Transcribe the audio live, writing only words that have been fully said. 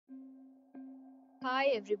Hi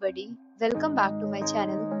everybody, welcome back to my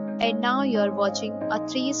channel. And now you're watching a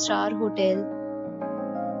 3-star hotel.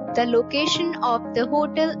 The location of the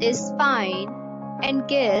hotel is fine and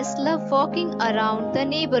guests love walking around the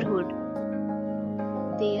neighborhood.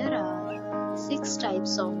 There are 6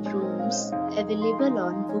 types of rooms available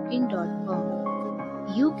on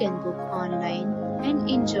booking.com. You can book online and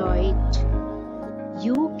enjoy it.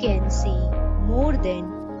 You can see more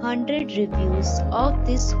than 100 reviews of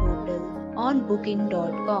this hotel on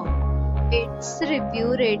booking.com. Its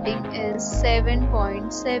review rating is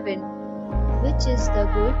 7.7, which is the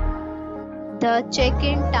good. The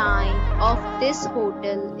check-in time of this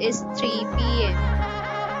hotel is 3 p.m.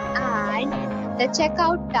 and the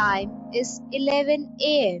checkout time is 11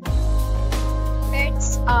 a.m.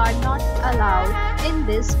 Pets are not allowed in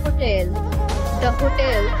this hotel. The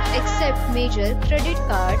hotel accepts major credit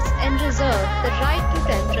cards and reserves the right to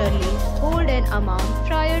temporarily hold an amount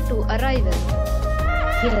prior to arrival.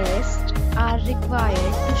 Guests are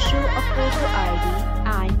required to show a photo ID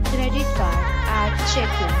and credit card at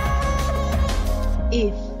check-in.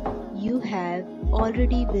 If you have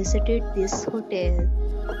already visited this hotel,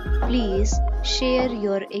 please share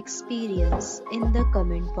your experience in the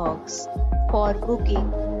comment box. For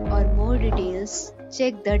booking or more details,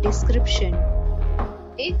 check the description.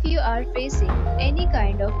 If you are facing any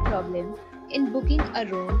kind of problem in booking a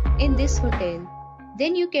room in this hotel,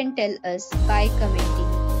 then you can tell us by commenting.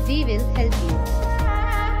 We will help you.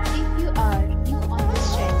 If you are new on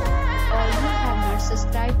this channel or you have not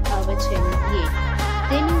subscribed our channel yet,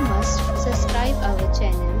 then you must subscribe our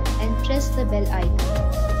channel and press the bell icon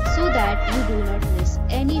so that you do not miss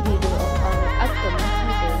any video of our upcoming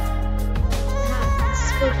hotel. Thanks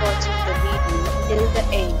for watching the video till the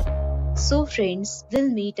end. So friends, we'll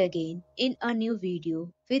meet again in a new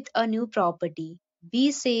video with a new property.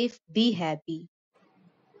 Be safe, be happy.